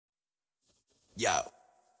Yo,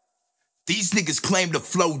 these niggas claim to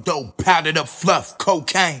flow dope, powdered up fluff,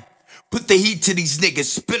 cocaine. Put the heat to these niggas,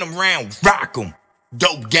 spin them round, rock them.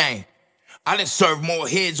 Dope game. I done served more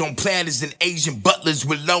heads on platters than Asian butlers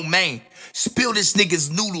with low main. Spill this nigga's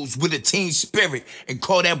noodles with a teen spirit and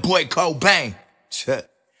call that boy Cobain.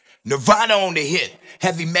 Nirvana on the hit,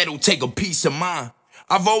 heavy metal take a piece of mine.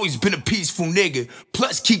 I've always been a peaceful nigga,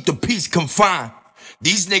 plus keep the peace confined.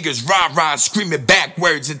 These niggas rah-rah screaming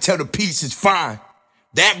backwards until the peace is fine.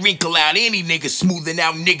 That wrinkle out any nigga smoothing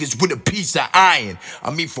out niggas with a piece of iron.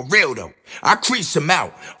 I mean for real though, I crease them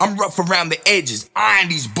out. I'm rough around the edges, iron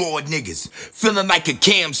these bored niggas. Feeling like a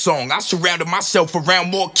Cam song, I surrounded myself around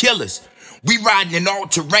more killers. We riding in all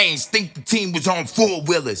terrains, think the team was on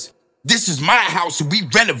four-wheelers. This is my house and we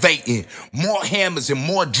renovating. More hammers and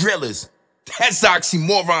more drillers. That's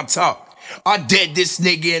oxymoron talk. I dead this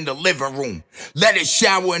nigga in the living room. Let it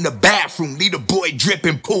shower in the bathroom. Leave the boy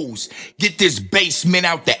dripping pools. Get this basement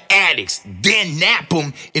out the attics. Then nap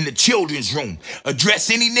him in the children's room. Address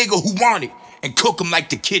any nigga who want it and cook him like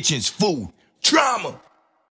the kitchen's food. Trauma.